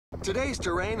Today's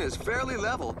terrain is fairly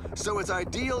level, so it's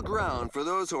ideal ground for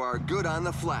those who are good on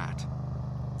the flat.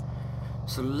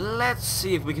 So let's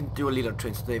see if we can do a leader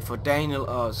train today for Daniel,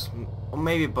 us, or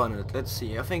maybe Bonnet. Let's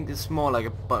see. I think this is more like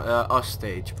a us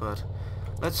stage, but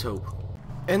let's hope.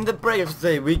 In the break of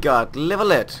today we got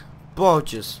Levelet,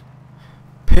 Borges,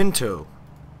 Pinto,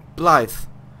 Blythe,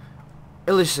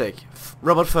 Ilishek,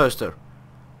 Robert Förster.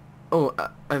 Oh,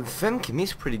 and Femke,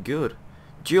 he's pretty good.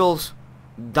 Jules,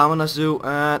 Damanazu,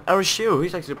 and Arashiro,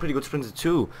 he's actually a pretty good sprinter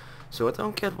too. So I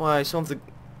don't get why some of the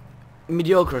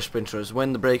mediocre sprinters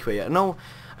win the breakaway. No,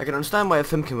 I can understand why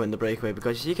Fim can win the breakaway,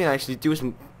 because he can actually do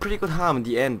some pretty good harm in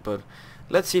the end, but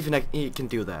let's see if he can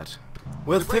do that.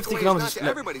 With 50 kilometers left,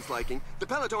 everybody's liking, the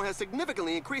peloton has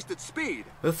significantly increased its speed.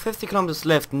 With 50 kilometers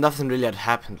left, nothing really had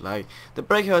happened. Like, the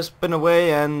breakaway has been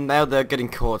away and now they're getting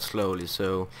caught slowly,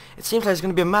 so it seems like it's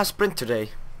going to be a mass sprint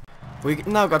today. We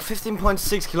now got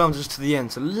 15.6 kilometers to the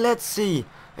end, so let's see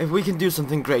if we can do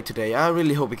something great today. I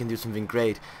really hope we can do something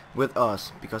great with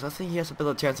us, because I think he has a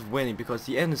better chance of winning, because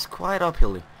the end is quite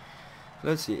uphill.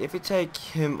 Let's see, if we take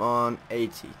him on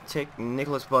 80, take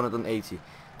Nicholas Bonnet on 80,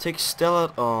 take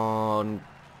Stellar on...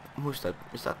 who's that?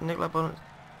 Is that Nicholas Bonnet?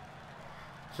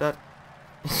 Is that...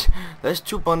 there's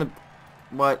two Bonnet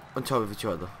right on top of each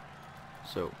other.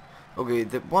 So, okay,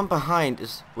 the one behind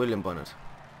is William Bonnet.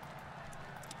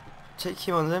 Take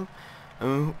him on them,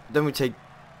 then we take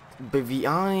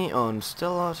Viviani on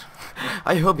Stellar.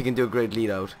 I hope he can do a great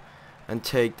lead out. And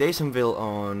take Dasonville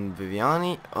on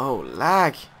Viviani. Oh,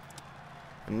 lag!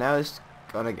 And now it's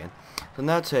gone again. So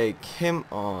now take him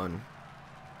on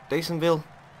Dasonville.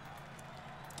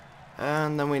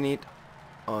 And then we need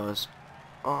us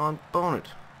on Bonnet.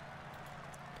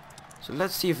 So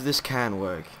let's see if this can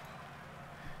work.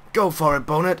 Go for it,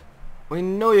 Bonnet! We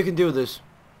know you can do this.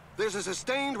 There's a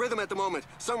sustained rhythm at the moment.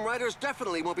 Some riders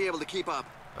definitely won't be able to keep up.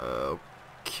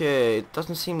 Okay, it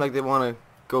doesn't seem like they want to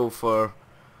go for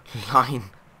line.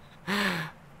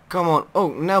 Come on. Oh,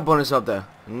 now Bonnet's up there.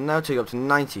 Now take up to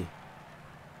 90.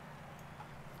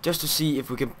 Just to see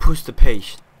if we can push the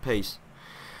pace.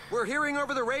 We're hearing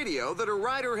over the radio that a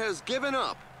rider has given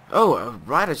up. Oh, a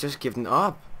rider's just given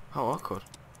up. How awkward.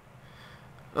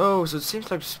 Oh, so it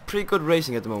seems like it's pretty good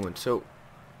racing at the moment. So,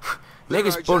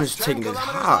 Legis Bonnet is taking it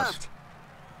hard. Left.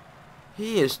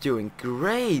 He is doing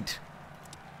great.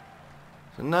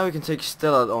 So now we can take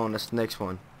Stella on as the next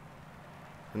one.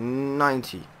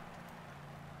 90.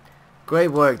 Great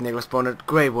work, Nicholas Bonnet.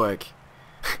 Great work.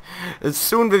 It's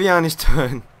soon Viviani's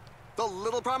turn. The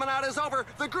little promenade is over.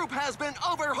 The group has been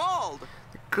overhauled.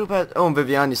 The group has... oh,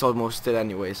 Viviani's almost dead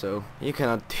anyway, so he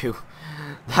cannot do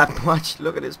that much.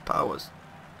 Look at his powers.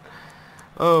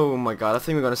 Oh my god, I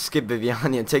think we're gonna skip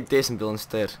Viviani and take Dasonville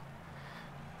instead.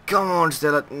 Come on,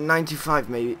 Stella, 95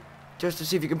 maybe. Just to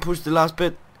see if he can push the last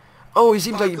bit. Oh, he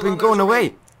seems like he's been going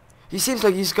away. He seems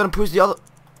like he's gonna push the other...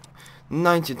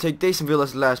 90, take Dasonville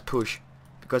as the last push,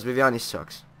 because Viviani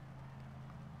sucks.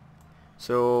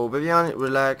 So, Viviani,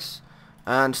 relax,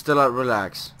 and Stella,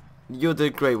 relax. You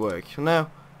did great work. So now,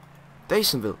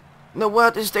 Dasonville. No,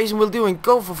 what is Dasonville doing?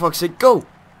 Go, for fuck's sake, go!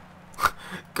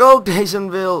 Go,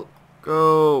 Dasonville!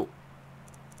 Go!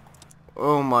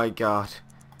 Oh my god.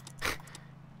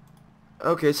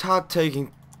 Okay, it's hard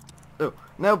taking... oh,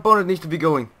 now Bonnet needs to be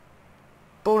going.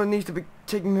 Bonnet needs to be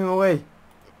taking him away.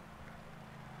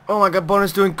 Oh my god,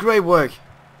 Bonnet's doing great work.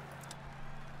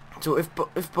 So if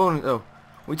Bonnet... oh,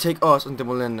 we take us on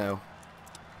Dumoulin now.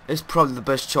 It's probably the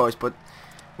best choice, but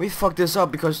we fucked this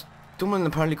up because Dumoulin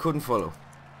apparently couldn't follow.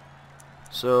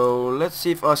 So let's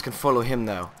see if us can follow him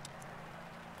now.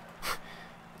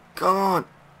 Come on.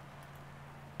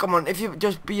 Come on, if you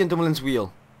just be in Dumoulin's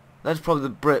wheel. That's probably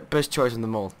the best choice in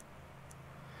them all.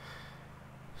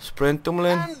 Sprint,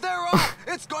 Dumoulin. And they're off.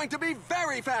 It's going to be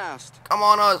very fast. Come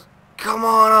on, us. Come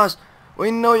on, us.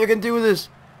 We know you can do this.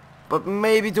 But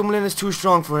maybe Dumoulin is too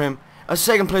strong for him. A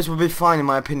second place will be fine in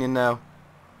my opinion now.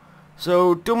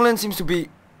 So Dumoulin seems to be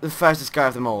the fastest guy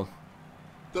of them all.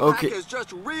 The okay. pack has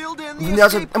just reeled in the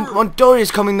escape group. Mondori is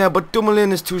coming now, but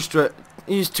Dumoulin is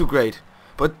he's too great.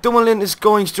 But Dumoulin is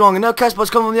going strong, and now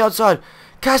Casper's coming from the outside.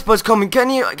 Casper's coming.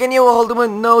 Can you hold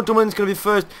Dumoulin? No, Dumoulin's gonna be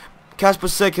first. Casper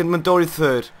second, Mondori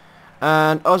third,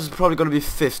 and us is probably gonna be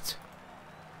fifth.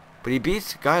 But he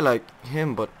beats a guy like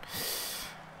him, but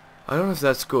I don't know if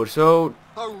that's good. So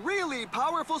a really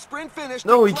powerful sprint finish.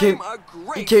 no, he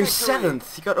came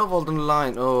seventh. He got overhauled on the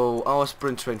line. Oh, our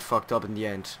sprint train fucked up in the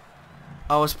end.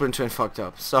 Our sprint train fucked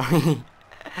up. Sorry,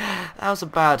 that was a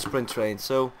bad sprint train.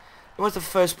 So it was the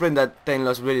first sprint that Daniel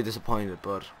was really disappointed,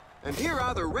 but... and here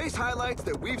are the race highlights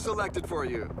that we've selected for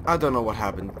you. I don't know what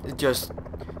happened. It just...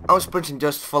 our sprinting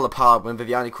just fell apart when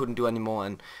Viviani couldn't do any more,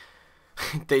 and...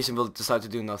 Dacian will decide to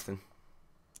do nothing.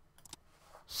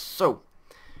 So,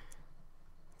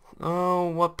 oh,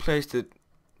 what place did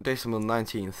Dacian will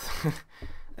 19th?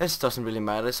 This doesn't really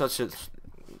matter. It's such a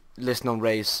less known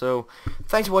race. So,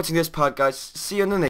 thanks for watching this part, guys. See you in the next.